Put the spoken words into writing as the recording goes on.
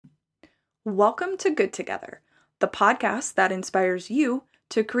Welcome to Good Together, the podcast that inspires you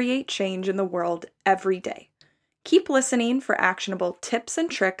to create change in the world every day. Keep listening for actionable tips and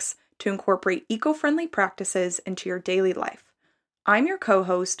tricks to incorporate eco-friendly practices into your daily life. I'm your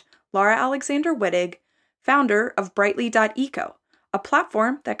co-host, Laura Alexander Wittig, founder of Brightly.eco, a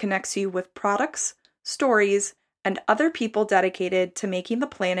platform that connects you with products, stories, and other people dedicated to making the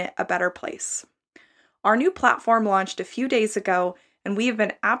planet a better place. Our new platform launched a few days ago, and we have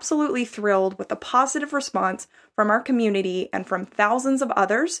been absolutely thrilled with the positive response from our community and from thousands of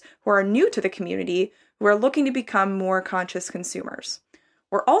others who are new to the community who are looking to become more conscious consumers.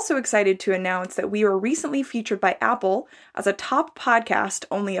 We're also excited to announce that we were recently featured by Apple as a top podcast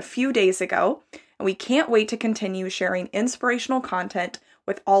only a few days ago, and we can't wait to continue sharing inspirational content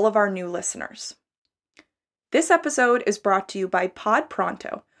with all of our new listeners. This episode is brought to you by Pod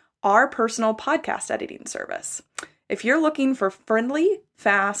Pronto, our personal podcast editing service. If you're looking for friendly,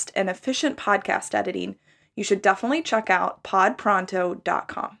 fast, and efficient podcast editing, you should definitely check out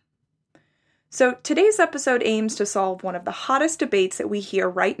podpronto.com. So today's episode aims to solve one of the hottest debates that we hear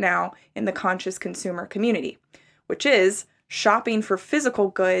right now in the conscious consumer community, which is shopping for physical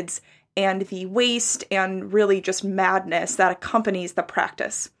goods and the waste and really just madness that accompanies the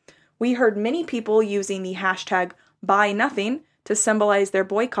practice. We heard many people using the hashtag #BuyNothing to symbolize their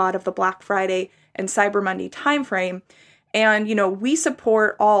boycott of the Black Friday and Cyber Monday timeframe. And, we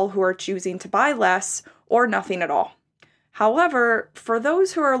support all who are choosing to buy less or nothing at all. However, for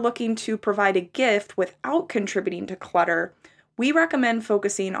those who are looking to provide a gift without contributing to clutter, we recommend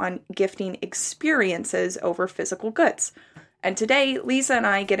focusing on gifting experiences over physical goods. And today, Lisa and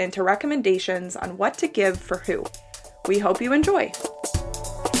I get into recommendations on what to give for who. We hope you enjoy.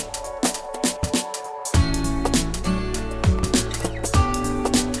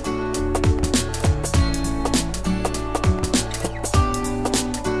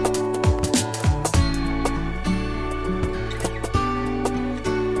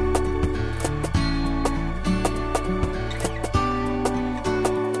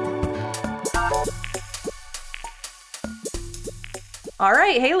 All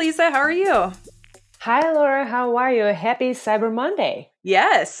right. Hey, Lisa, how are you? Hi, Laura. How are you? Happy Cyber Monday.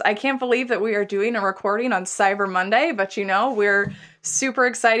 Yes. I can't believe that we are doing a recording on Cyber Monday, but we're super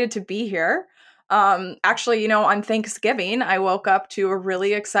excited to be here. Actually, on Thanksgiving, I woke up to a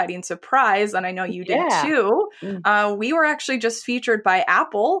really exciting surprise, and I know you did too. We were actually just featured by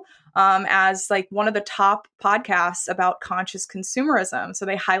Apple as like one of the top podcasts about conscious consumerism. So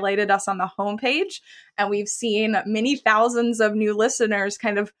they highlighted us on the homepage, and we've seen many thousands of new listeners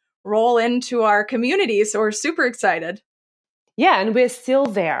kind of roll into our community. So we're super excited. Yeah, and we're still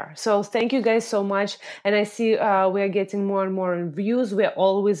there. So thank you guys so much. And I see we're getting more and more reviews. We're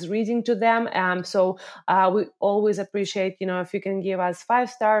always reading to them. So we always appreciate, if you can give us 5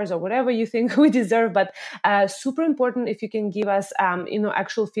 stars or whatever you think we deserve. But super important if you can give us,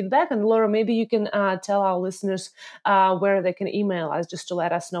 actual feedback. And Laura, maybe you can tell our listeners where they can email us just to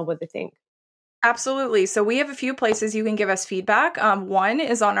let us know what they think. Absolutely. So we have a few places you can give us feedback. One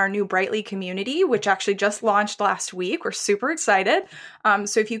is on our new Brightly community, which actually just launched last week. We're super excited.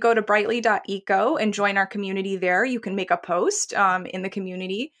 So if you go to brightly.eco and join our community there, you can make a post in the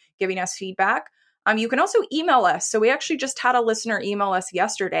community giving us feedback. You can also email us. So we actually just had a listener email us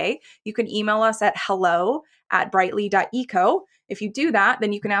yesterday. You can email us at hello@brightly.eco. If you do that,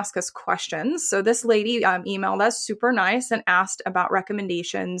 then you can ask us questions. So this lady emailed us, super nice, and asked about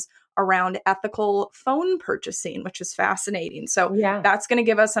recommendations around ethical phone purchasing, which is fascinating. So That's going to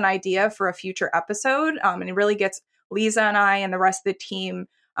give us an idea for a future episode. And it really gets Lisa and I and the rest of the team,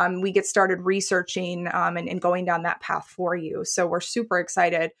 we get started researching and going down that path for you. So we're super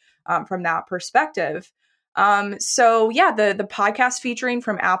excited from that perspective. The podcast featuring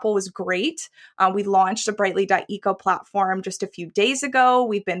from Apple was great. We launched a Brightly.eco platform just a few days ago.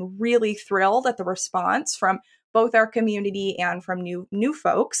 We've been really thrilled at the response from both our community and from new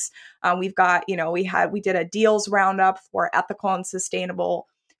folks. We've got, we did a deals roundup for ethical and sustainable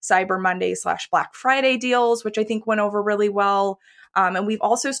Cyber Monday / Black Friday deals, which I think went over really well. And we've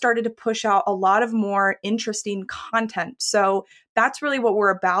also started to push out a lot of more interesting content. So that's really what we're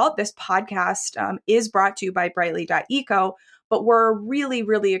about. This podcast is brought to you by Brightly.eco, but we're really,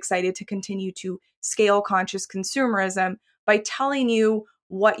 really excited to continue to scale conscious consumerism by telling you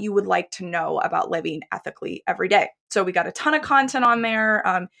what you would like to know about living ethically every day. So we got a ton of content on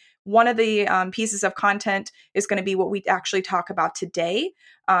there. One of the pieces of content is going to be what we actually talk about today.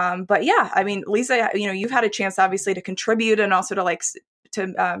 Lisa, you've had a chance obviously to contribute and also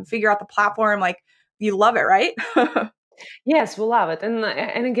to figure out the platform. Like, you love it, right? Yes, we love it.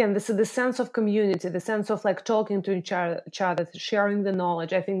 And again, this is the sense of community, the sense of like talking to each other, sharing the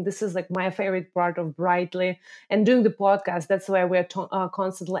knowledge. I think this is like my favorite part of Brightly and doing the podcast. That's why we're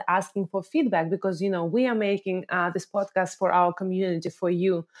constantly asking for feedback, because, we are making this podcast for our community, for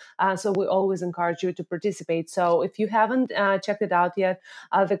you. So we always encourage you to participate. So if you haven't checked it out yet,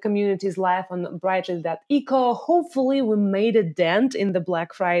 the community is live on brightly.eco. Hopefully we made a dent in the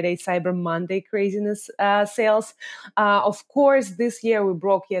Black Friday, Cyber Monday craziness sales. Of course, this year we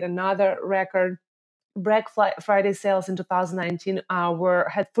broke yet another record. Black Friday sales in 2019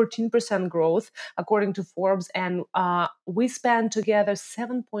 had 14% growth, according to Forbes, and we spent together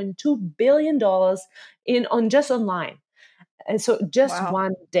 $7.2 billion on just online. And so just Wow.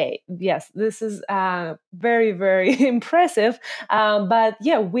 one day. Yes, this is very, very impressive. But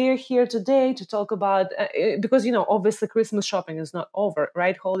yeah, we're here today to talk about, because, obviously Christmas shopping is not over,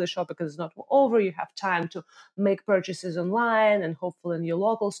 right? Holiday shopping is not over. You have time to make purchases online and hopefully in your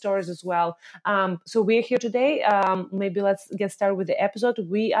local stores as well. So we're here today. Maybe let's get started with the episode.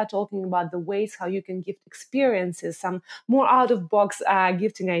 We are talking about the ways how you can gift experiences, some more out of box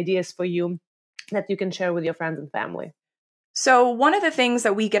gifting ideas for you that you can share with your friends and family. So, one of the things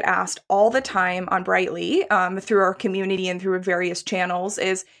that we get asked all the time on Brightly through our community and through various channels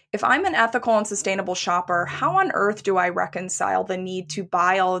is, if I'm an ethical and sustainable shopper, how on earth do I reconcile the need to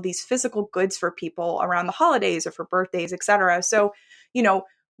buy all of these physical goods for people around the holidays or for birthdays, etc.? So,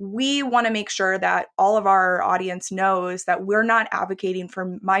 we want to make sure that all of our audience knows that we're not advocating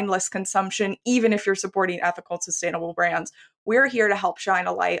for mindless consumption, even if you're supporting ethical and sustainable brands. We're here to help shine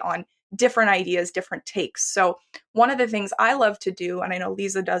a light on different ideas, different takes. So one of the things I love to do, and I know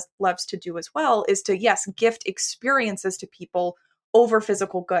Lisa loves to do as well, is to, yes, gift experiences to people over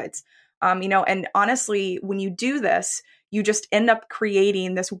physical goods. And honestly, when you do this, you just end up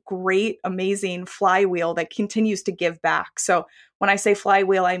creating this great, amazing flywheel that continues to give back. So when I say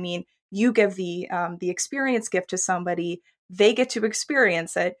flywheel, I mean you give the experience gift to somebody, they get to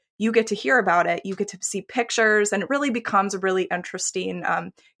experience it, you get to hear about it, you get to see pictures, and it really becomes a really interesting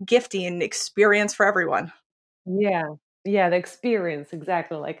gifting experience for everyone. Yeah. Yeah, the experience,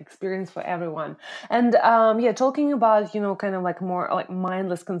 exactly, like experience for everyone. And yeah, talking about, kind of like more like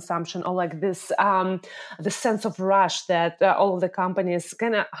mindless consumption, or like this, the sense of rush that all of the companies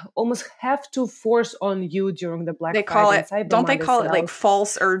kind of almost have to force on you during the Black They call Friday and it, Cyber don't they Monday call it like sales.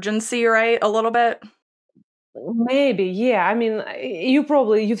 false urgency, right? A little bit. Maybe, yeah. I mean,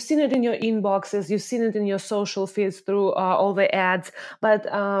 you've seen it in your inboxes, you've seen it in your social feeds through all the ads. But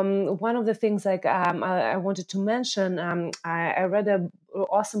one of the things, like I wanted to mention, I read a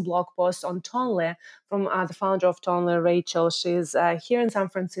awesome blog post on Tonle from the founder of Tonle, Rachel. She's here in San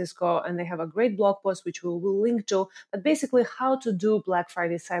Francisco, and they have a great blog post which we will link to. But basically, how to do Black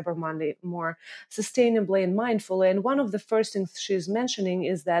Friday, Cyber Monday more sustainably and mindfully. And one of the first things she's mentioning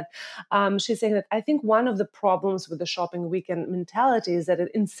is that she's saying that, I think one of the problems with the shopping weekend mentality is that it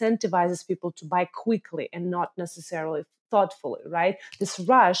incentivizes people to buy quickly and not necessarily thoughtfully, right? This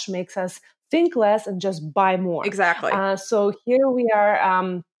rush makes us think less and just buy more. Exactly. So here we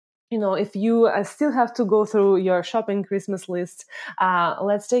are. If you still have to go through your shopping Christmas list,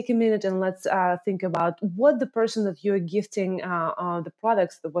 let's take a minute and let's think about what the person that you're gifting the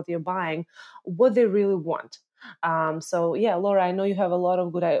products, what you're buying, what they really want. So yeah, Laura, I know you have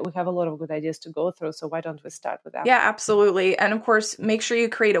we have a lot of good ideas to go through. So why don't we start with that? Yeah, absolutely. And of course, make sure you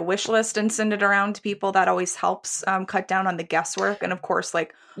create a wish list and send it around to people. That always helps cut down on the guesswork. And of course,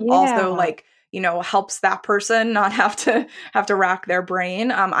 like also Yeah, like, helps that person not have to rack their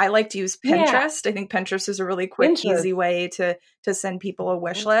brain. I like to use yeah, Pinterest. I think Pinterest is a really quick, Pinterest. easy way to send people a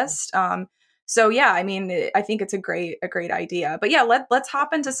wish Yeah. list. So yeah, I mean, I think it's a great idea. But yeah, let's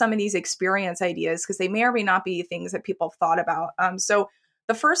hop into some of these experience ideas, because they may or may not be things that people have thought about. So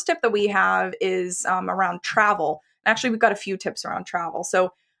the first tip that we have is around travel. Actually, we've got a few tips around travel.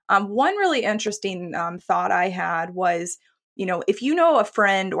 So one really interesting thought I had was, if you know a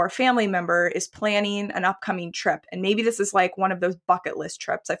friend or a family member is planning an upcoming trip, and maybe this is like one of those bucket list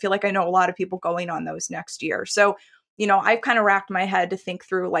trips. I feel like I know a lot of people going on those next year. So, I've kind of racked my head to think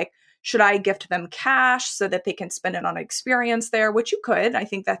through, like, should I gift them cash so that they can spend it on an experience there, which you could. I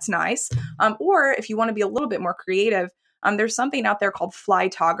think that's nice. Or if you want to be a little bit more creative, there's something out there called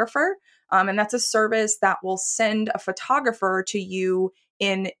Flytographer, and that's a service that will send a photographer to you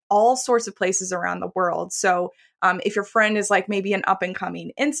in all sorts of places around the world. So if your friend is like maybe an up and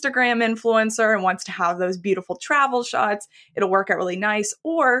coming Instagram influencer and wants to have those beautiful travel shots, it'll work out really nice.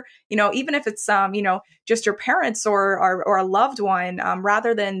 Or, even if it's, just your parents or a loved one,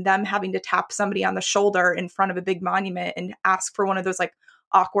 rather than them having to tap somebody on the shoulder in front of a big monument and ask for one of those like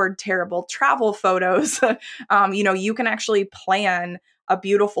awkward, terrible travel photos. You can actually plan a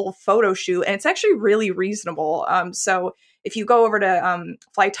beautiful photo shoot, and it's actually really reasonable. So if you go over to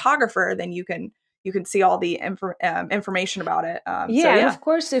Flytographer, then you can see all the information about it. Yeah, and of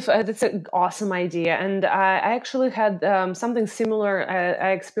course, if that's an awesome idea, and I actually had something similar.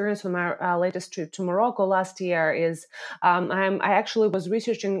 I experienced with my latest trip to Morocco last year. I actually was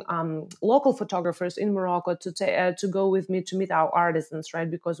researching local photographers in Morocco to go with me to meet our artisans, right?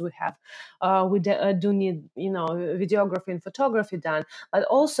 Because do need videography and photography done, but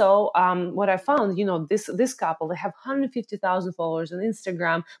also what I found, this couple, they have 150,000 followers on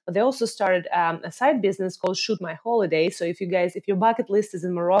Instagram, but they also started a side business called Shoot My Holiday. So if your bucket list is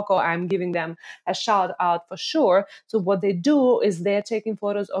in Morocco, I'm giving them a shout out for sure. So what they do is they're taking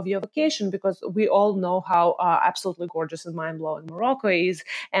photos of your vacation, because we all know how absolutely gorgeous and mind-blowing Morocco is.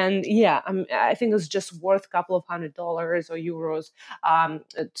 And yeah, I think it's just worth a couple of $100 or euros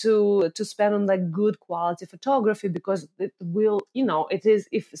to spend on like good quality photography, because it will, it is,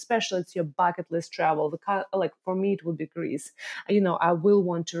 if especially it's your bucket list travel, like for me it would be Greece. I will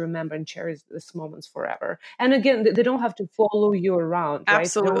want to remember and cherish this moments forever. And again, they don't have to follow you around, right?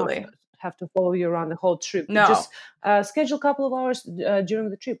 Absolutely. They don't have to follow you around the whole trip. No. Just schedule a couple of hours during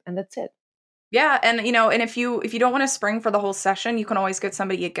the trip, and that's it. Yeah, and and if you don't want to spring for the whole session, you can always get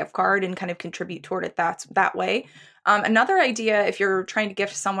somebody a gift card and kind of contribute toward it that way. Another idea, if you're trying to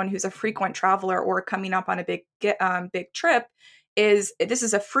gift someone who's a frequent traveler or coming up on a big trip, is this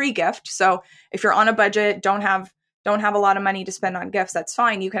is a free gift. So if you're on a budget, don't have a lot of money to spend on gifts, that's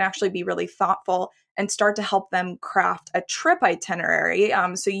fine. You can actually be really thoughtful and start to help them craft a trip itinerary.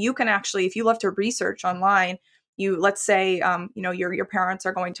 So you can actually, if you love to research online, let's say, your parents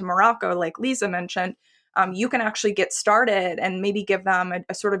are going to Morocco, like Lisa mentioned, you can actually get started and maybe give them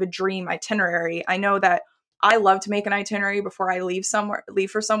a sort of a dream itinerary. I know that I love to make an itinerary before I leave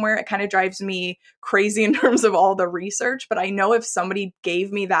for somewhere. It kind of drives me crazy in terms of all the research, but I know if somebody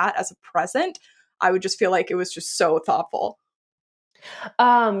gave me that as a present, I would just feel like it was just so thoughtful.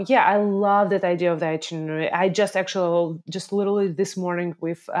 Yeah, I love that idea of the itinerary. I just literally this morning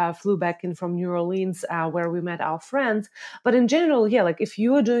we flew back in from New Orleans where we met our friends. But in general, yeah, like if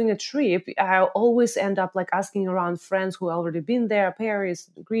you are doing a trip, I always end up like asking around friends who already been there,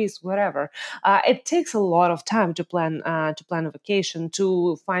 Paris, Greece, whatever. It takes a lot of time to plan a vacation,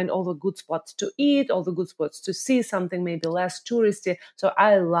 to find all the good spots to eat, all the good spots to see, something maybe less touristy. So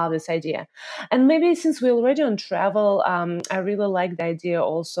I love this idea. And maybe since we're already on travel, I really like the idea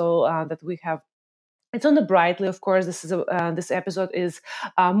also that we have. It's on the Brightly, of course. This episode is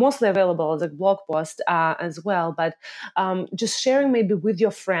mostly available as a blog post as well. But just sharing maybe with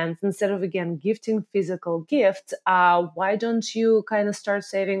your friends instead of again gifting physical gifts. Why don't you kind of start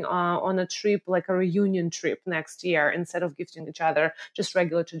saving on a trip, like a reunion trip next year, instead of gifting each other just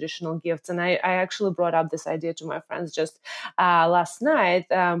regular traditional gifts? And I actually brought up this idea to my friends just last night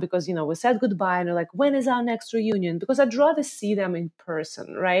because we said goodbye and they're like, when is our next reunion? Because I'd rather see them in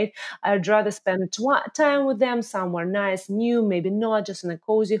person, right? I'd rather spend time with them somewhere nice, new, maybe not just in a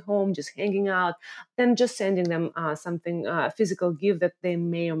cozy home, just hanging out, than just sending them something physical gift that they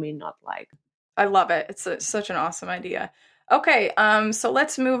may or may not like. I love it. It's such an awesome idea. Okay, so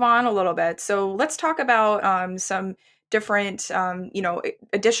let's move on a little bit. So let's talk about some different,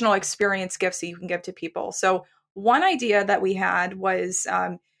 additional experience gifts that you can give to people. So one idea that we had was,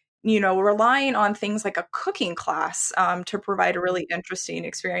 relying on things like a cooking class to provide a really interesting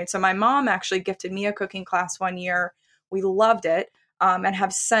experience. So my mom actually gifted me a cooking class one year. We loved it. And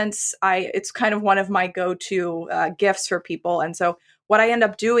have since it's kind of one of my go-to gifts for people. And so what I end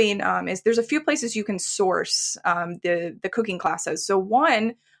up doing is there's a few places you can source the cooking classes. So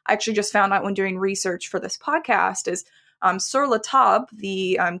one, I actually just found out when doing research for this podcast is Sur La Table,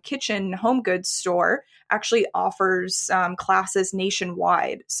 the kitchen home goods store, actually offers classes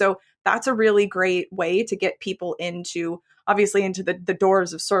nationwide. So that's a really great way to get people obviously into the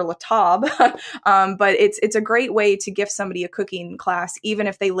doors of Sur La Table. But it's a great way to gift somebody a cooking class, even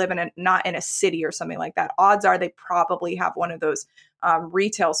if they live not in a city or something like that. Odds are they probably have one of those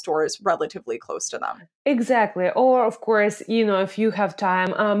retail stores relatively close to them. Exactly. Or, of course, if you have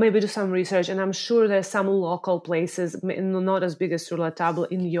time, maybe do some research. And I'm sure there's some local places, not as big as Sur La Table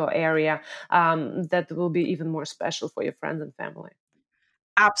in your area, that will be even more special for your friends and family.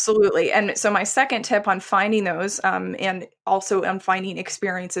 Absolutely. And so my second tip on finding those and also on finding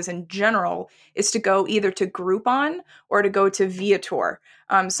experiences in general is to go either to Groupon or to go to Viator.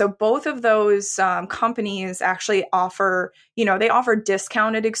 So both of those companies actually offer, they offer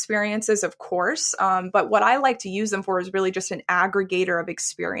discounted experiences, of course. But what I like to use them for is really just an aggregator of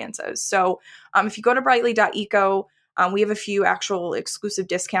experiences. So if you go to brightly.eco, We have a few actual exclusive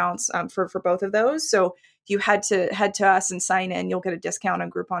discounts for both of those. So if you head to us and sign in, you'll get a discount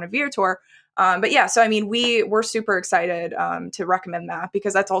on Groupon and Viator. But yeah, so I mean, we're super excited to recommend that,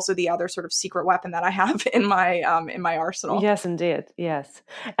 because that's also the other sort of secret weapon that I have in my arsenal. Yes, indeed. Yes.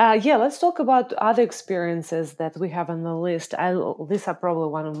 Yeah, let's talk about other experiences that we have on the list. These are probably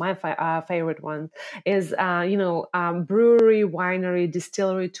one of my favorite ones is, brewery, winery,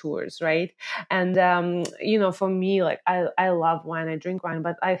 distillery tours, right? And, for me, like I love wine, I drink wine,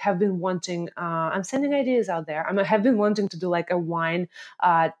 but I have been wanting, I'm sending ideas out there. I have been wanting to do like a wine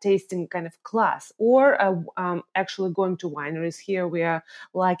tasting kind of class, or actually going to wineries. Here we are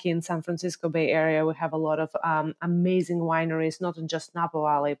lucky in San Francisco Bay Area. We have a lot of amazing wineries, not in just Napa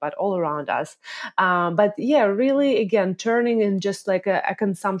Valley, but all around us. But yeah, really, again, turning in just like a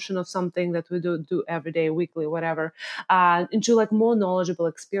consumption of something that we do every day, weekly, whatever, into like more knowledgeable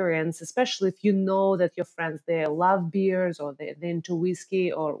experience, especially if you know that your friends, they love beers, or they're into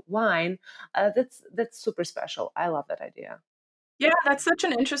whiskey or wine. That's super special. I love that idea. Yeah, that's such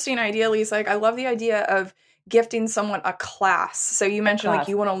an interesting idea, Lisa. Like, I love the idea of gifting someone a class. So you A mentioned like class.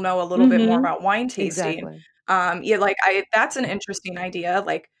 you want to know a little bit more Mm-hmm. about wine tasting. Exactly. Yeah, like that's an interesting idea.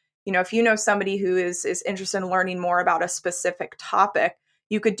 Like, if you know somebody who is interested in learning more about a specific topic,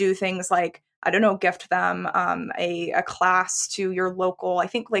 you could do things like, I don't know, gift them a class to your local. I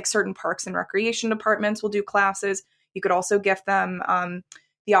think like certain parks and recreation departments will do classes. You could also gift them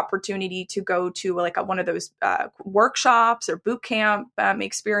the opportunity to go to like one of those workshops or boot camp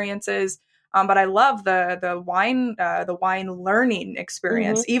experiences. But I love the wine learning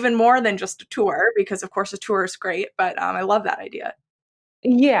experience even more than just a tour, because of course a tour is great. But I love that idea.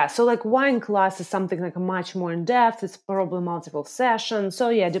 Yeah, so like wine class is something like much more in depth. It's probably multiple sessions. So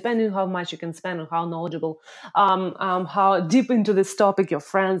yeah, depending how much you can spend and how knowledgeable, how deep into this topic your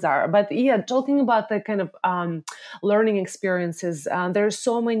friends are. But yeah, talking about the kind of learning experiences, there's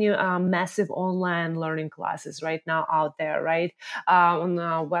so many massive online learning classes right now out there, right? On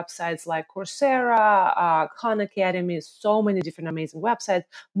websites like Coursera, Khan Academy, so many different amazing websites.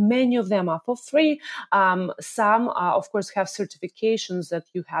 Many of them are for free. Some, of course, have certifications that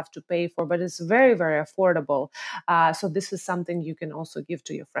you have to pay for, but it's very, very affordable. So this is something you can also give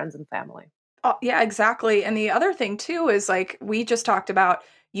to your friends and family. Oh, yeah, exactly. And the other thing too is like we just talked about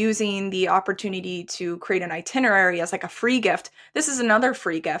using the opportunity to create an itinerary as like a free gift. This is another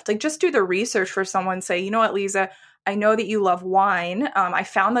free gift. Like just do the research for someone. Say, you know what, Lisa, I know that you love wine. I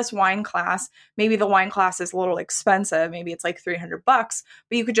found this wine class. Maybe the wine class is a little expensive. Maybe it's like $300, but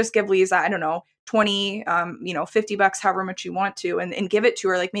you could just give Lisa, I don't know, 20, $50, however much you want to, and give it to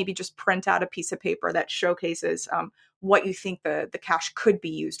her. Like maybe just print out a piece of paper that showcases what you think the cash could be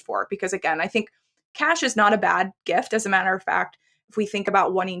used for. Because again, I think cash is not a bad gift. As a matter of fact, if we think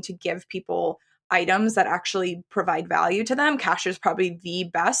about wanting to give people items that actually provide value to them, cash is probably the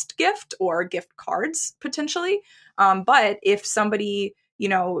best gift, or gift cards potentially. But if somebody,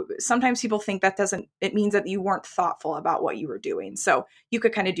 sometimes people think it means that you weren't thoughtful about what you were doing. So you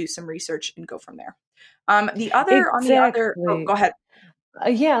could kind of do some research and go from there. Oh, Exactly. go ahead.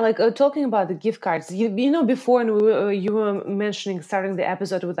 Yeah, like talking about the gift cards, before, and you were mentioning starting the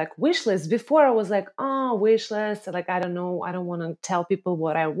episode with like wish list. Before I was like, oh, wish list, like I don't know, I don't want to tell people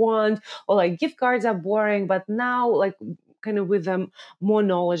what I want, or like gift cards are boring. But now, like kind of with more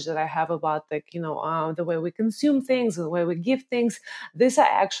knowledge that I have about like the way we consume things, the way we give things, these are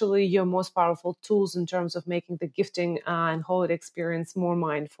actually your most powerful tools in terms of making the gifting and holiday experience more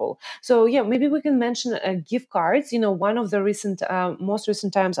mindful. So yeah, maybe we can mention gift cards. One of the most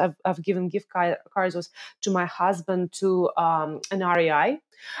recent times I've given cards was to my husband to an REI,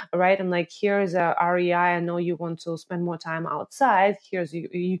 right? And like, here's a REI. I know you want to spend more time outside. Here's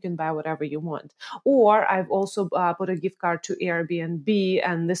you can buy whatever you want. Or I've also put a gift card to Airbnb,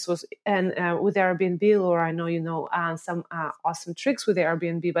 and with Airbnb, Laura, I know some awesome tricks with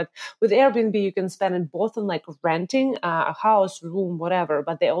Airbnb. But with Airbnb, you can spend it both on like renting a house, room, whatever.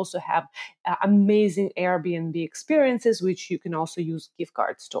 But they also have amazing Airbnb experiences, which you can also use gift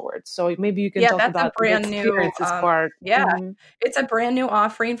cards towards. So maybe you can Yeah, talk that's a about the brand new, experiences part. yeah, Mm-hmm. it's a brand new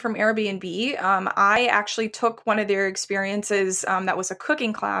offering from Airbnb. I actually took one of their experiences that was a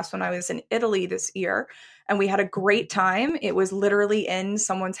cooking class when I was in Italy this year, and we had a great time. It was literally in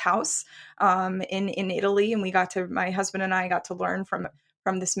someone's house in Italy, and my husband and I got to learn from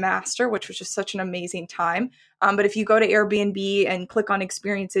this master, which was just such an amazing time. But if you go to Airbnb and click on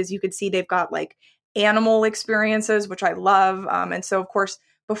experiences, you could see they've got like animal experiences, which I love. And so, of course,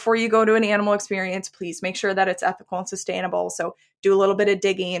 before you go to an animal experience, please make sure that it's ethical and sustainable. So do a little bit of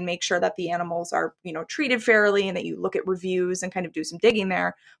digging and make sure that the animals are, treated fairly, and that you look at reviews and kind of do some digging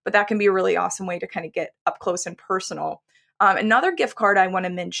there. But that can be a really awesome way to kind of get up close and personal. Another gift card I want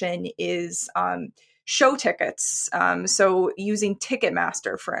to mention is show tickets. So using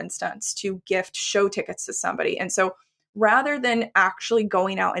Ticketmaster, for instance, to gift show tickets to somebody. And so rather than actually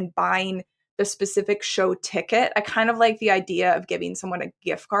going out and buying the specific show ticket, I kind of like the idea of giving someone a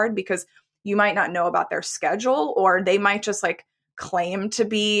gift card, because you might not know about their schedule, or they might just like claim to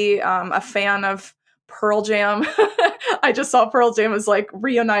be a fan of Pearl Jam. I just saw Pearl Jam is like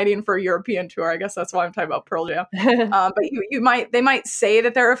reuniting for a European tour. I guess that's why I'm talking about Pearl Jam. But they might say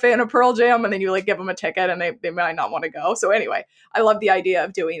that they're a fan of Pearl Jam, and then you like give them a ticket, and they might not want to go. So anyway, I love the idea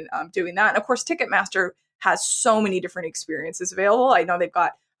of doing that. And of course, Ticketmaster has so many different experiences available. I know they've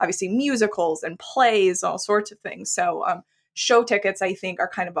got obviously musicals and plays, all sorts of things. So show tickets, I think, are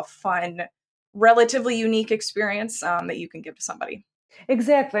kind of a fun, relatively unique experience that you can give to somebody.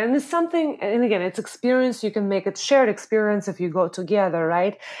 Exactly. And it's something, and again, it's experience. You can make it shared experience if you go together,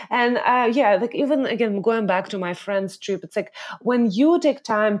 right? And like even again, going back to my friend's trip, it's like when you take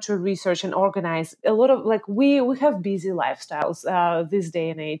time to research and organize, a lot of like we have busy lifestyles this day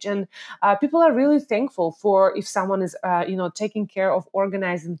and age, and people are really thankful for if someone is taking care of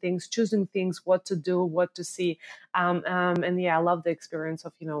organizing things, choosing things, what to do, what to see, and I love the experience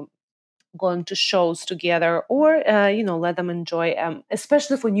of going to shows together, or let them enjoy,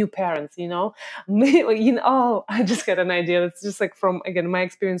 especially for new parents. I just got an idea. It's just like from again my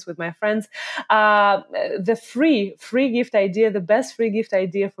experience with my friends. The free gift idea, the best free gift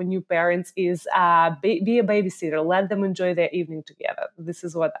idea for new parents is be a babysitter. Let them enjoy their evening together. This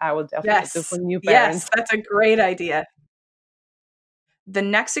is what I would definitely do for new parents. Yes, that's a great idea. The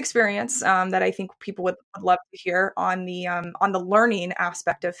next experience that I think people would love to hear on the learning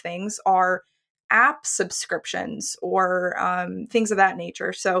aspect of things are app subscriptions, or things of that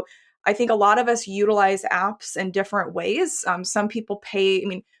nature. So I think a lot of us utilize apps in different ways. Some people pay. I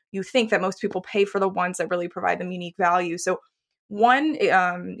mean, you think that most people pay for the ones that really provide them unique value. So one,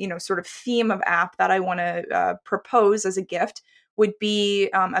 sort of theme of app that I want to propose as a gift would be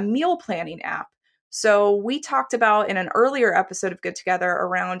a meal planning app. So we talked about in an earlier episode of Good Together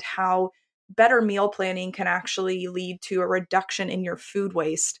around how better meal planning can actually lead to a reduction in your food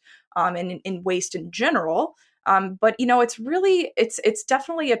waste, and in waste in general. But it's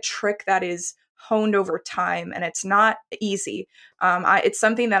definitely a trick that is honed over time, and it's not easy. It's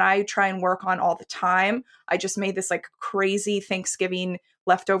something that I try and work on all the time. I just made this like crazy Thanksgiving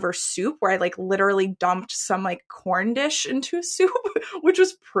leftover soup where I like literally dumped some like corn dish into a soup, which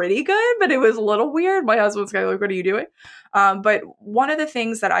was pretty good, but it was a little weird. My husband's kind of like, "What are you doing?" But one of the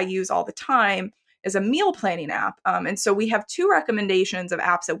things that I use all the time is a meal planning app. And so we have two recommendations of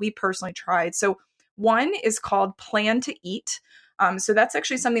apps that we personally tried. So one is called Plan to Eat. So that's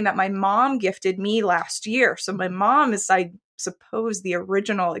actually something that my mom gifted me last year. So my mom is, I suppose, the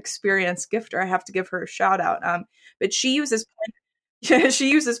original experience gifter. I have to give her a shout out. But she uses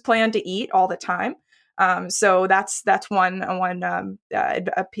Plan to Eat all the time. So that's one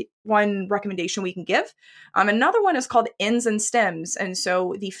recommendation we can give. Another one is called Ends and Stems, and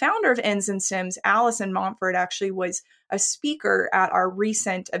so the founder of Ends and Stems, Allison Montfort, actually was a speaker at our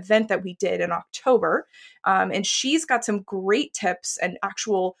recent event that we did in October, and she's got some great tips and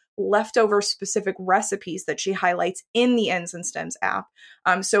actual leftover specific recipes that she highlights in the Ends and Stems app.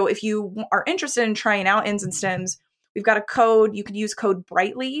 So if you are interested in trying out Ends and Stems, we've got a code. You could use code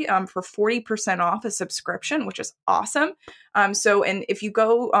Brightly for 40% off a subscription, which is awesome. And if you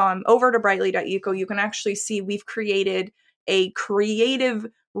go over to brightly.eco, you can actually see we've created a creative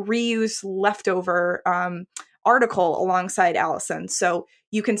reuse leftover article alongside Allison. So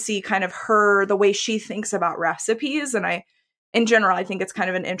you can see kind of the way she thinks about recipes. And in general, I think it's kind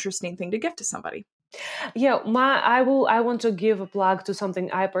of an interesting thing to gift to somebody. Yeah, I want to give a plug to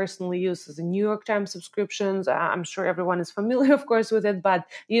something I personally use as a New York Times subscriptions. I'm sure everyone is familiar, of course, with it, but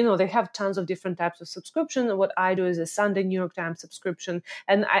they have tons of different types of subscription. What I do is a Sunday New York Times subscription,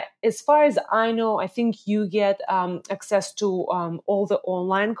 and as far as I know, I think you get access to all the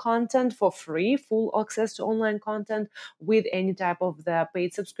online content for free, full access to online content with any type of the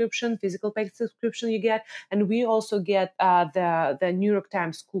paid subscription, physical paid subscription you get, and we also get the New York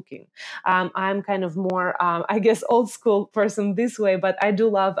Times cooking. I'm kind of more, I guess, old school person this way, but I do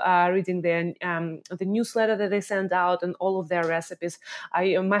love reading the newsletter that they send out and all of their recipes.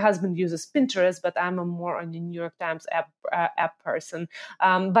 My husband uses Pinterest, but I'm more on the New York Times app person.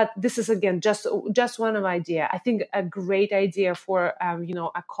 But this is again just one of idea. I think a great idea for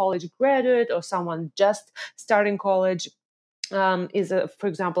a college graduate or someone just starting college. is, for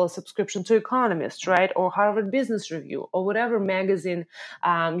example, a subscription to Economist, right, or Harvard Business Review, or whatever magazine.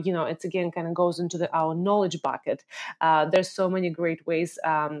 It's again kind of goes into our knowledge bucket. There's so many great ways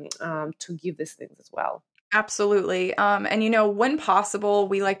to give these things as well. Absolutely. And when possible,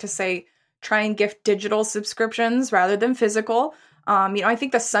 we like to say try and gift digital subscriptions rather than physical. I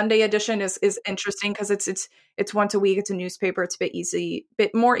think the Sunday edition is interesting because it's once a week. It's a newspaper. It's a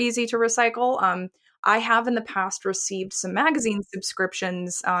bit more easy to recycle. I have in the past received some magazine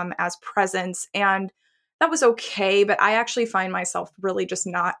subscriptions as presents, and that was okay. But I actually find myself really just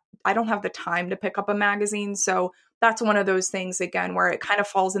not. I don't have the time to pick up a magazine, so that's one of those things again where it kind of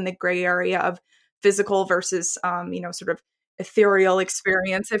falls in the gray area of physical versus sort of ethereal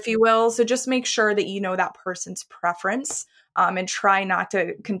experience, if you will. So just make sure that you know that person's preference, and try not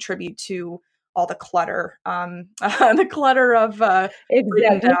to contribute to all the clutter, the clutter of written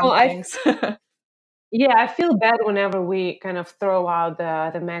Exactly. down things. Yeah, I feel bad whenever we kind of throw out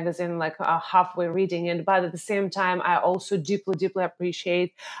the magazine like halfway reading it, but at the same time, I also deeply, deeply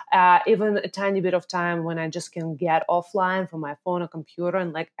appreciate even a tiny bit of time when I just can get offline from my phone or computer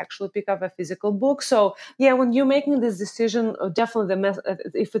and like actually pick up a physical book. So yeah, when you're making this decision, definitely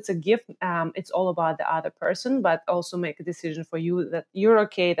if it's a gift, it's all about the other person, but also make a decision for you that you're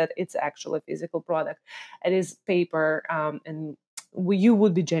okay that it's actually a physical product. It is paper, and you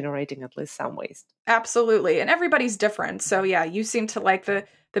would be generating at least some waste. Absolutely. And everybody's different. So yeah, you seem to like the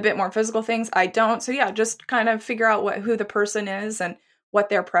bit more physical things. I don't. So yeah, just kind of figure out who the person is and what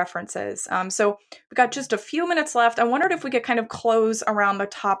their preference is. So we got just a few minutes left. I wondered if we could kind of close around the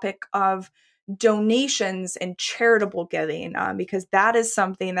topic of donations and charitable giving, because that is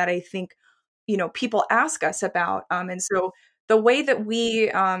something that I think, people ask us about. And so the way that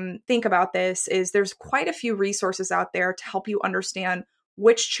we think about this is there's quite a few resources out there to help you understand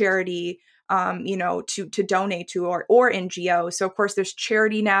which charity to donate to or NGO. So of course there's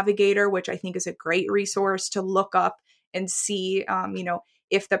Charity Navigator, which I think is a great resource to look up and see,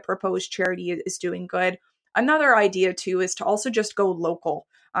 if the proposed charity is doing good. Another idea too is to also just go local.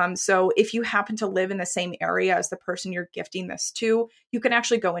 So if you happen to live in the same area as the person you're gifting this to, you can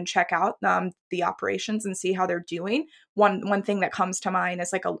actually go and check out the operations and see how they're doing. One thing that comes to mind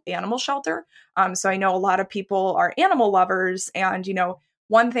is like an animal shelter. So I know a lot of people are animal lovers, and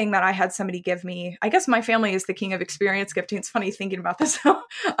one thing that I had somebody give me, I guess my family is the king of experience gifting. It's funny thinking about this,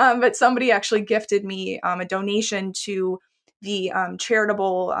 but somebody actually gifted me a donation to the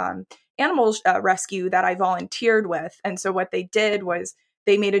charitable animal rescue that I volunteered with. And so what they did was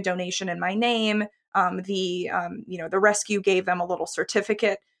they made a donation in my name. The rescue gave them a little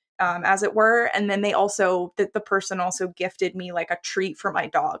certificate, as it were. And then the person also gifted me like a treat for my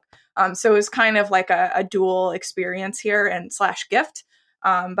dog. So it was kind of like a dual experience here and / gift.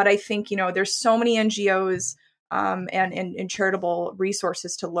 But I think, there's so many NGOs and charitable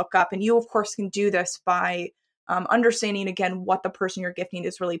resources to look up. And you, of course, can do this by understanding, again, what the person you're gifting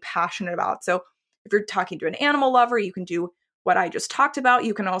is really passionate about. So if you're talking to an animal lover, you can do what I just talked about.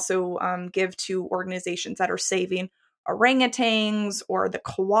 You can also give to organizations that are saving orangutans or the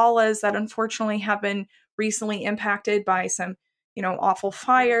koalas that unfortunately have been recently impacted by some, awful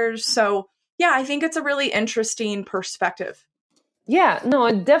fires. So yeah, I think it's a really interesting perspective. Yeah, no,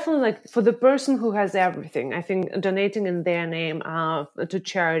 definitely like for the person who has everything, I think donating in their name to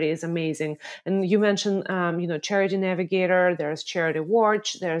charity is amazing. And you mentioned, Charity Navigator, there's Charity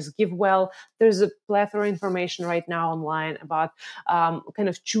Watch, there's GiveWell. There's a plethora of information right now online about kind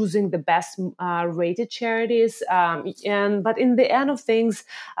of choosing the best rated charities. But in the end of things,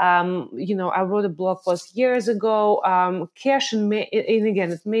 I wrote a blog post years ago. Cash, and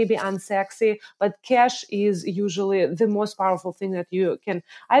again, it may be unsexy, but cash is usually the most powerful thing that you can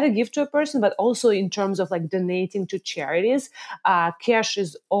either give to a person, but also in terms of like donating to charities, cash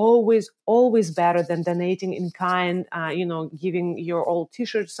is always better than donating in kind, giving your old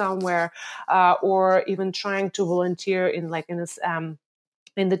t-shirt somewhere, or even trying to volunteer in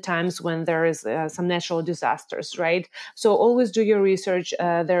the times when there is some natural disasters, right? So always do your research.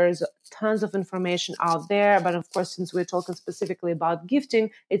 There's tons of information out there. But of course, since we're talking specifically about gifting,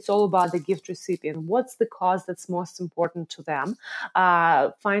 it's all about the gift recipient. What's the cause that's most important to them?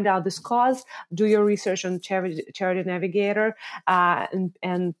 Find out this cause, do your research on Charity Navigator,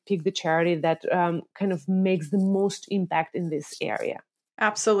 and pick the charity that kind of makes the most impact in this area.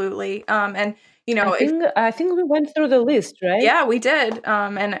 Absolutely. I think we went through the list, right? Yeah, we did.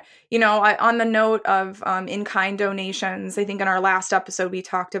 On the note of in-kind donations, I think in our last episode, we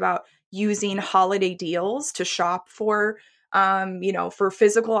talked about using holiday deals to shop for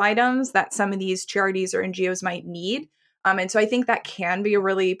physical items that some of these charities or NGOs might need. And so I think that can be a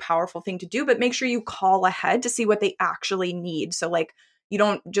really powerful thing to do, but make sure you call ahead to see what they actually need. So like you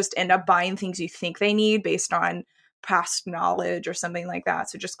don't just end up buying things you think they need based on past knowledge or something like that.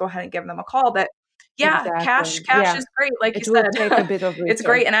 So just go ahead and give them a call. But yeah, cash Exactly. Yeah. is great. Like It you will said, take a bit of it's research.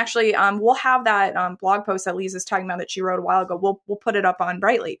 great. And actually, we'll have that blog post that Lisa's talking about that she wrote a while ago. We'll put it up on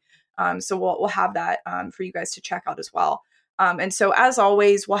Brightly. So we'll have that for you guys to check out as well. And so as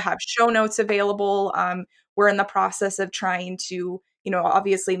always, we'll have show notes available. We're in the process of trying to,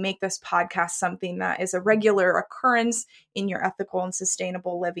 obviously make this podcast something that is a regular occurrence in your ethical and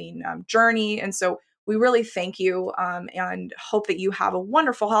sustainable living journey. And so we really thank you and hope that you have a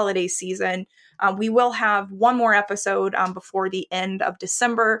wonderful holiday season. We will have one more episode before the end of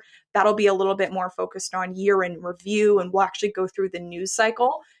December. That'll be a little bit more focused on year in review, and we'll actually go through the news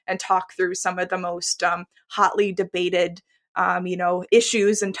cycle and talk through some of the most hotly debated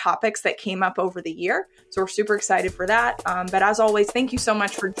issues and topics that came up over the year. So we're super excited for that. But as always, thank you so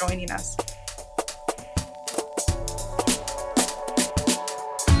much for joining us.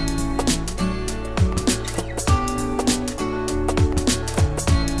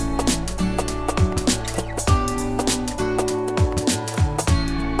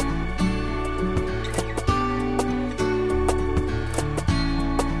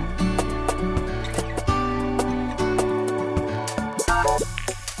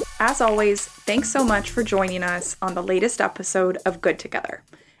 As always, thanks so much for joining us on the latest episode of Good Together.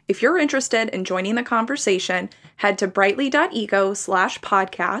 If you're interested in joining the conversation, head to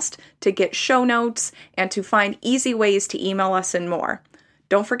brightly.eco/podcast to get show notes and to find easy ways to email us and more.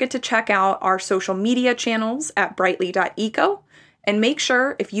 Don't forget to check out our social media channels at brightly.eco, and make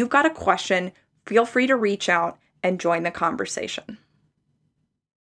sure if you've got a question, feel free to reach out and join the conversation.